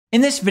In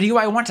this video,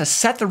 I want to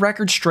set the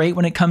record straight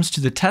when it comes to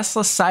the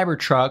Tesla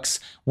Cybertruck's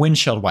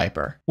windshield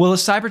wiper. Will the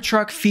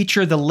Cybertruck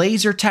feature the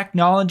laser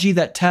technology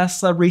that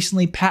Tesla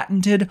recently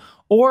patented,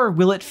 or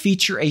will it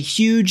feature a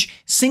huge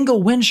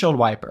single windshield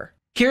wiper?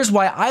 Here's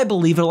why I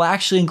believe it'll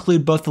actually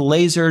include both the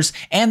lasers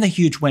and the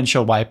huge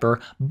windshield wiper,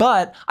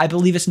 but I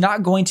believe it's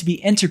not going to be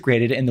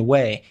integrated in the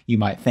way you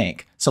might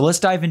think. So let's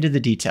dive into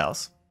the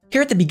details.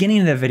 Here at the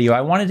beginning of the video,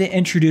 I wanted to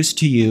introduce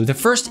to you the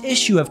first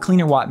issue of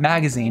Cleanerwatt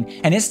magazine,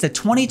 and it's the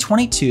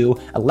 2022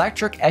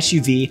 Electric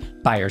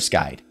SUV Buyer's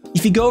Guide.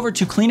 If you go over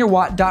to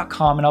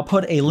cleanerwatt.com, and I'll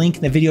put a link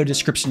in the video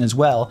description as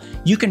well,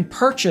 you can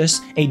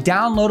purchase a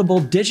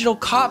downloadable digital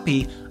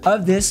copy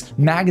of this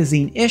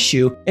magazine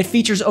issue. It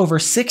features over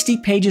 60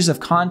 pages of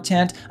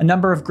content, a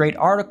number of great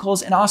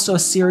articles, and also a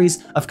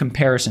series of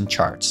comparison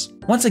charts.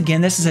 Once again,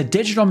 this is a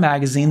digital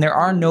magazine. There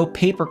are no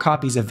paper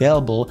copies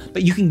available,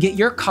 but you can get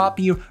your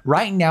copy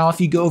right now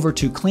if you go over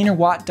to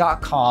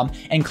cleanerwatt.com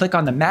and click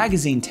on the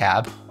magazine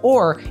tab,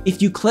 or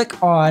if you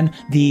click on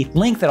the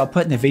link that I'll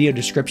put in the video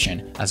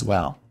description as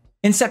well.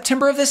 In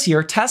September of this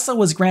year, Tesla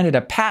was granted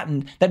a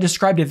patent that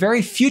described a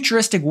very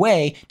futuristic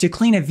way to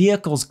clean a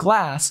vehicle's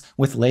glass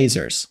with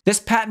lasers.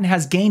 This patent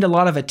has gained a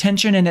lot of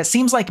attention, and it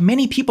seems like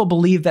many people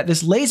believe that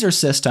this laser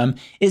system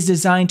is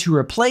designed to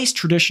replace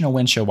traditional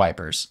windshield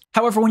wipers.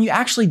 However, when you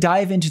actually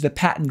dive into the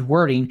patent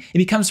wording, it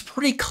becomes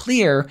pretty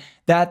clear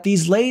that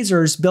these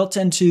lasers built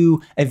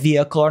into a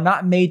vehicle are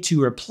not made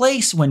to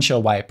replace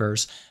windshield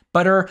wipers,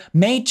 but are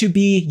made to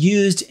be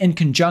used in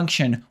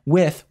conjunction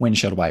with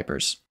windshield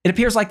wipers. It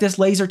appears like this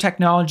laser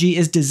technology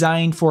is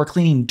designed for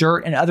cleaning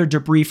dirt and other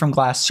debris from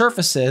glass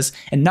surfaces,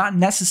 and not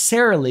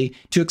necessarily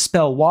to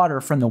expel water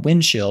from the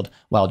windshield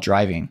while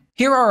driving.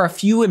 Here are a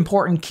few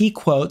important key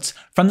quotes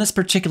from this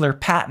particular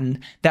patent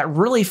that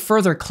really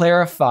further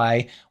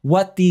clarify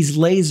what these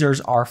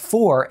lasers are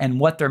for and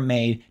what they're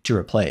made to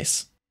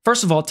replace.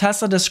 First of all,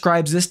 Tesla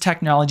describes this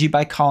technology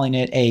by calling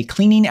it a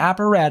cleaning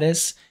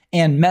apparatus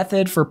and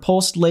method for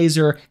pulsed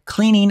laser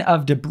cleaning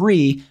of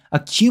debris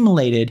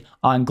accumulated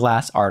on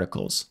glass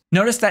articles.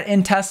 Notice that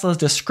in Tesla's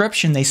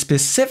description, they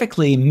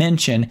specifically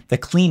mention the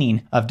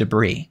cleaning of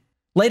debris.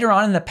 Later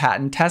on in the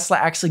patent, Tesla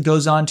actually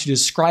goes on to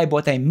describe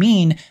what they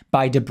mean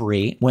by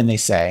debris when they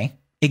say,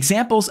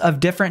 examples of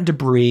different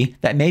debris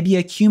that may be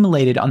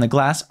accumulated on the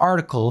glass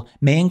article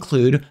may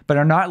include, but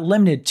are not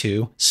limited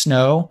to,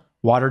 snow,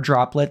 water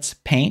droplets,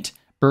 paint,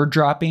 bird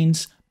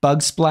droppings,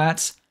 bug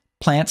splats,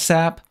 plant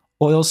sap,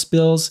 oil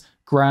spills,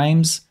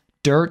 grimes,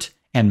 dirt,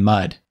 and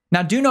mud.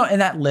 Now do note in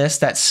that list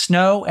that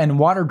snow and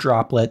water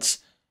droplets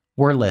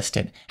were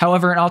listed.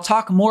 However, and I'll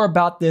talk more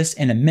about this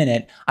in a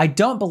minute, I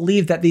don't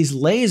believe that these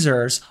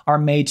lasers are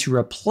made to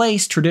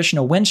replace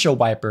traditional windshield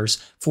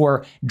wipers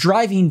for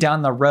driving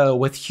down the road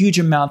with huge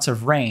amounts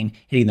of rain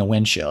hitting the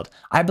windshield.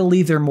 I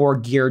believe they're more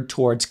geared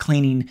towards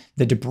cleaning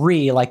the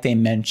debris, like they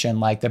mentioned,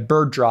 like the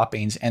bird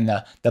droppings and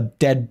the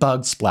dead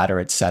bug splatter,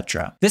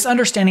 etc. This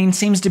understanding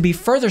seems to be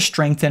further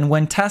strengthened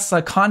when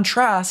Tesla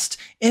contrasts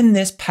in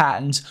this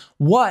patent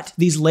what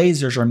these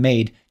lasers are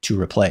made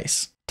to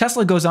replace.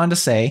 Tesla goes on to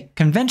say,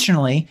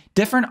 conventionally,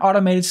 different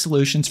automated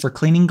solutions for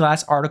cleaning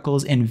glass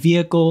articles in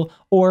vehicle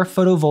or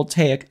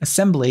photovoltaic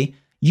assembly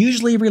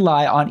usually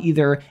rely on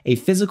either a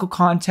physical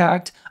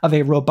contact of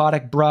a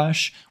robotic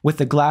brush with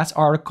the glass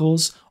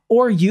articles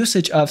or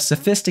usage of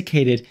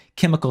sophisticated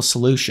chemical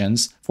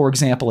solutions, for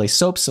example, a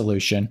soap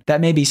solution,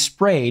 that may be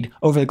sprayed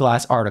over the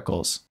glass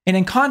articles. And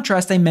in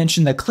contrast, they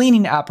mention the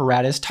cleaning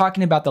apparatus,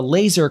 talking about the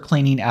laser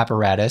cleaning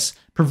apparatus,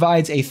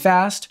 provides a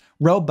fast,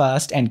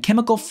 robust, and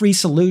chemical-free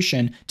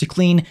solution to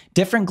clean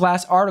different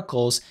glass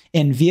articles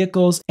in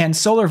vehicles and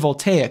solar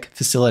voltaic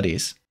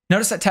facilities.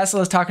 Notice that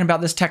Tesla is talking about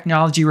this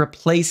technology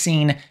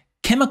replacing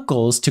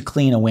chemicals to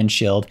clean a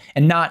windshield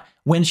and not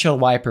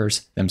windshield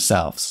wipers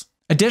themselves.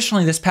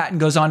 Additionally, this patent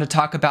goes on to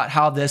talk about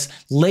how this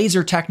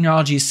laser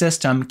technology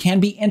system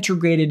can be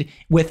integrated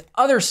with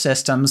other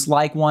systems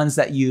like ones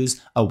that use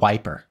a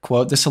wiper.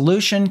 Quote, the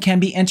solution can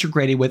be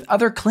integrated with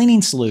other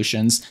cleaning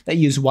solutions that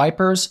use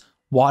wipers,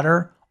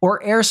 water,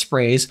 or air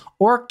sprays,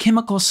 or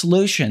chemical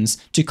solutions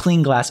to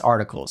clean glass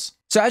articles.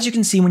 So as you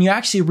can see, when you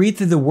actually read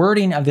through the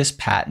wording of this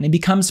patent, it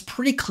becomes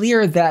pretty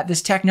clear that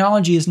this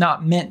technology is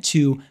not meant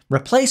to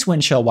replace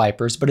windshield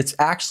wipers, but it's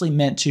actually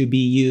meant to be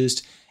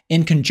used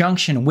in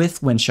conjunction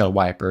with windshield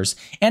wipers.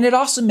 And it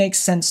also makes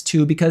sense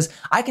too, because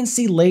I can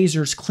see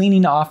lasers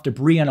cleaning off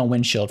debris on a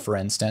windshield, for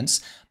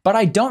instance, but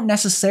I don't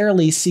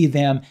necessarily see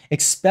them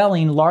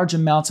expelling large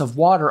amounts of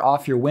water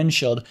off your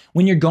windshield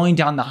when you're going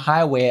down the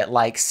highway at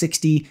like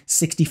 60,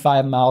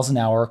 65 miles an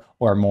hour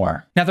or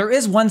more. Now, there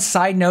is one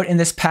side note in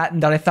this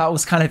patent that I thought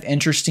was kind of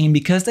interesting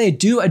because they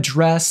do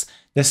address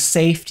the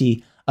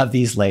safety of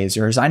these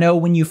lasers. I know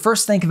when you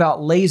first think about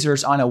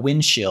lasers on a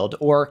windshield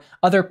or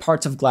other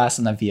parts of glass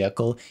in the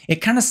vehicle,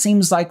 it kind of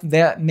seems like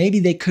that maybe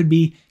they could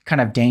be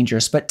kind of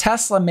dangerous, but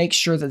Tesla makes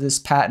sure that this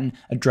patent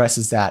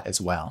addresses that as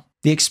well.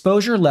 The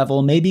exposure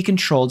level may be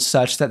controlled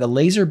such that the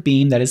laser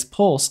beam that is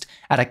pulsed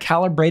at a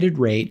calibrated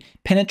rate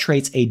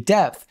penetrates a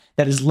depth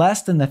that is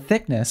less than the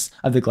thickness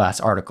of the glass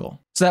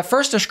article. So that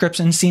first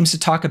description seems to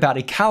talk about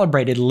a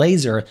calibrated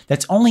laser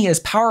that's only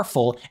as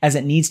powerful as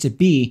it needs to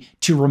be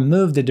to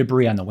remove the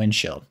debris on the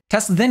windshield.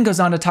 Tesla then goes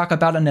on to talk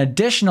about an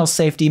additional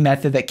safety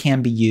method that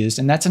can be used,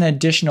 and that's an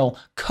additional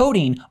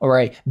coating or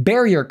a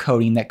barrier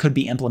coating that could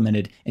be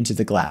implemented into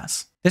the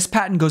glass. This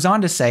patent goes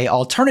on to say,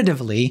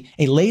 alternatively,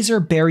 a laser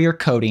barrier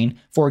coating,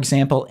 for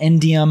example,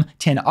 indium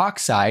tin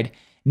oxide,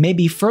 may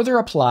be further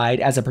applied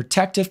as a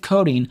protective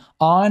coating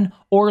on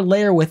or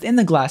layer within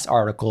the glass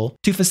article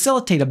to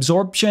facilitate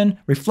absorption,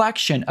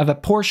 reflection of a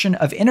portion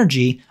of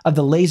energy of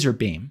the laser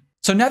beam.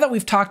 So now that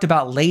we've talked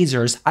about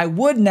lasers, I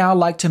would now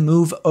like to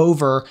move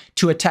over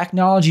to a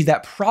technology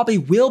that probably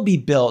will be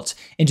built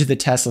into the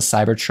Tesla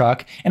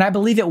Cybertruck, and I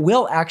believe it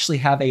will actually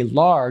have a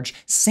large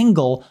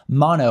single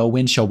mono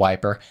windshield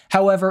wiper.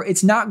 However,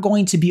 it's not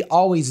going to be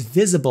always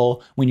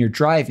visible when you're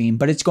driving,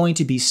 but it's going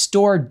to be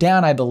stored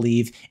down, I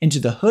believe, into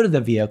the hood of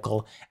the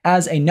vehicle,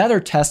 as another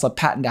Tesla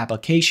patent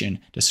application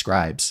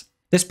describes.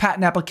 This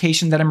patent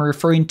application that I'm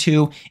referring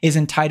to is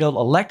entitled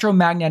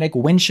Electromagnetic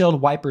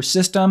Windshield Wiper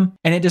System,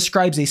 and it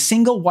describes a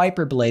single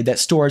wiper blade that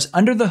stores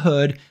under the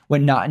hood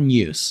when not in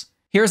use.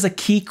 Here's a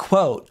key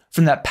quote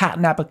from that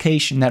patent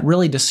application that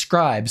really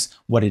describes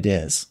what it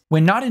is.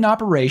 When not in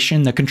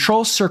operation, the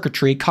control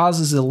circuitry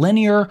causes the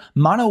linear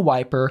mono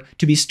wiper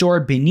to be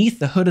stored beneath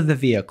the hood of the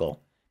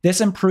vehicle.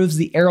 This improves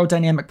the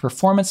aerodynamic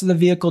performance of the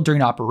vehicle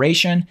during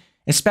operation,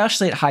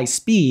 especially at high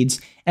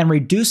speeds, and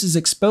reduces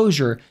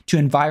exposure to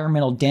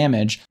environmental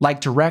damage like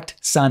direct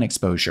sun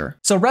exposure.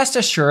 So rest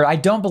assured, I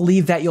don't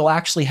believe that you'll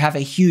actually have a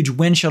huge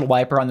windshield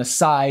wiper on the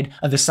side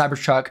of the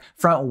Cybertruck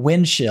front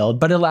windshield,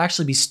 but it'll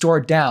actually be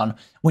stored down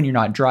when you're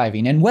not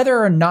driving. And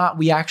whether or not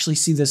we actually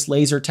see this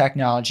laser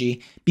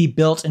technology be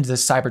built into the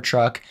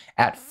Cybertruck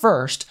at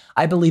first,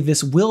 I believe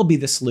this will be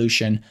the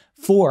solution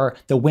for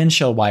the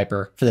windshield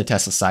wiper for the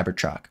Tesla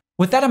Cybertruck.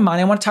 With that in mind,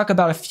 I want to talk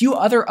about a few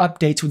other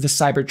updates with the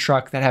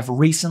Cybertruck that have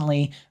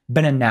recently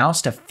been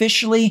announced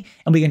officially,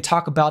 and we can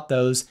talk about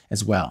those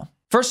as well.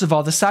 First of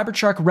all, the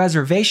Cybertruck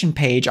reservation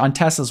page on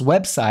Tesla's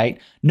website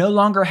no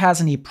longer has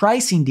any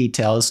pricing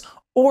details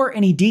or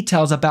any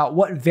details about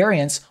what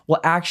variants will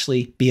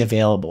actually be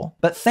available.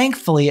 But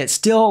thankfully, it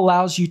still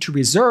allows you to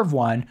reserve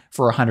one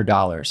for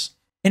 $100.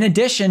 In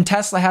addition,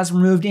 Tesla has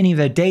removed any of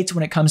the dates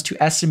when it comes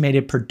to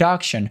estimated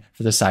production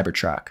for the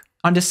Cybertruck.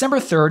 On December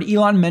 3rd,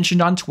 Elon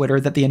mentioned on Twitter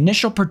that the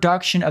initial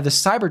production of the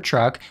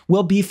Cybertruck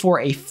will be for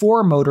a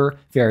 4-motor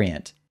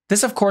variant.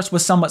 This, of course,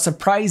 was somewhat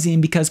surprising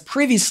because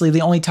previously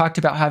they only talked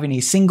about having a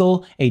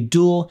single, a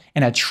dual,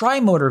 and a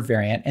tri-motor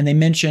variant, and they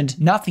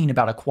mentioned nothing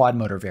about a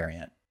quad-motor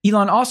variant.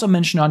 Elon also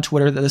mentioned on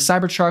Twitter that the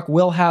Cybertruck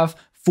will have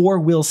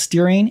 4-wheel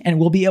steering and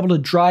will be able to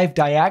drive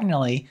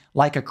diagonally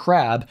like a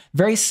crab,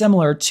 very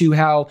similar to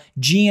how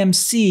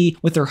GMC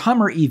with their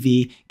Hummer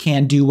EV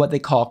can do what they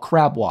call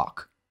crab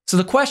walk. So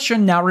the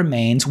question now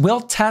remains,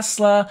 will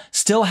Tesla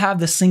still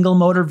have the single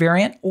motor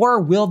variant, or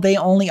will they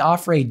only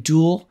offer a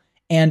dual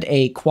and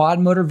a quad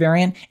motor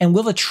variant? And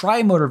will the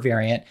tri-motor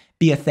variant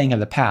be a thing of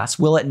the past?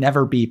 Will it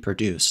never be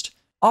produced?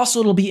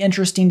 Also, it'll be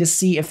interesting to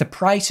see if the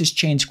price has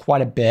changed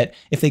quite a bit,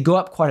 if they go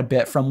up quite a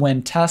bit from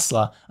when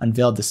Tesla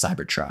unveiled the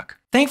Cybertruck.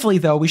 Thankfully,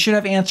 though, we should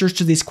have answers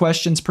to these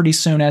questions pretty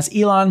soon, as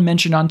Elon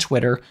mentioned on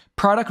Twitter,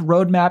 product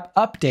roadmap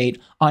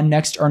update on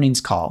next earnings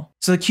call.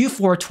 So the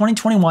Q4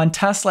 2021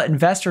 Tesla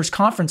Investors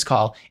Conference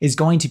call is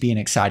going to be an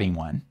exciting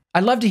one.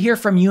 I'd love to hear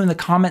from you in the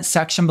comments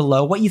section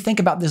below what you think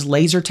about this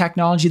laser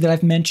technology that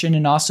I've mentioned,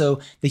 and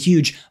also the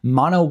huge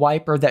mono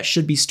wiper that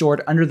should be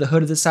stored under the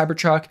hood of the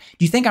Cybertruck.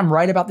 Do you think I'm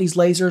right about these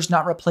lasers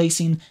not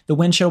replacing the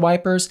windshield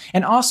wipers?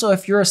 And also,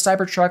 if you're a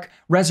Cybertruck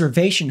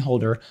reservation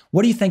holder,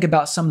 what do you think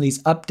about some of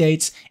these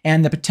updates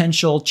and the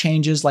potential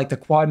changes like the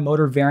quad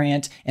motor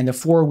variant and the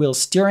 4-wheel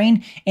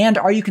steering? And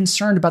are you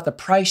concerned about the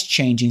price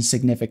changing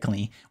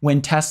significantly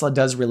when Tesla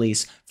does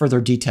release further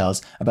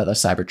details about the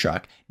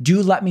Cybertruck?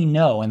 Do let me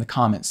know in the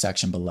comments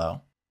section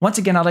below. Once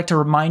again, I'd like to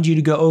remind you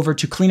to go over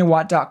to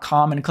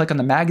cleanerwatt.com and click on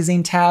the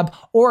magazine tab,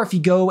 or if you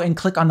go and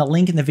click on the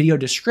link in the video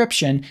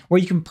description where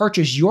you can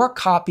purchase your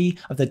copy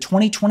of the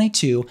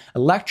 2022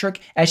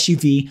 Electric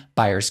SUV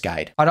Buyer's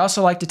Guide. I'd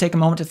also like to take a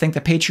moment to thank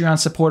the Patreon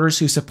supporters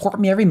who support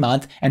me every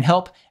month and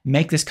help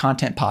make this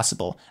content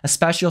possible. A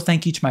special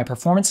thank you to my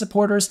performance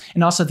supporters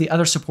and also the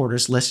other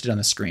supporters listed on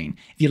the screen.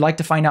 If you'd like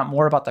to find out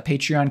more about the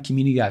Patreon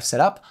community I've set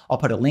up, I'll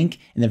put a link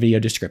in the video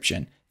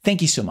description.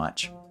 Thank you so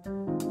much.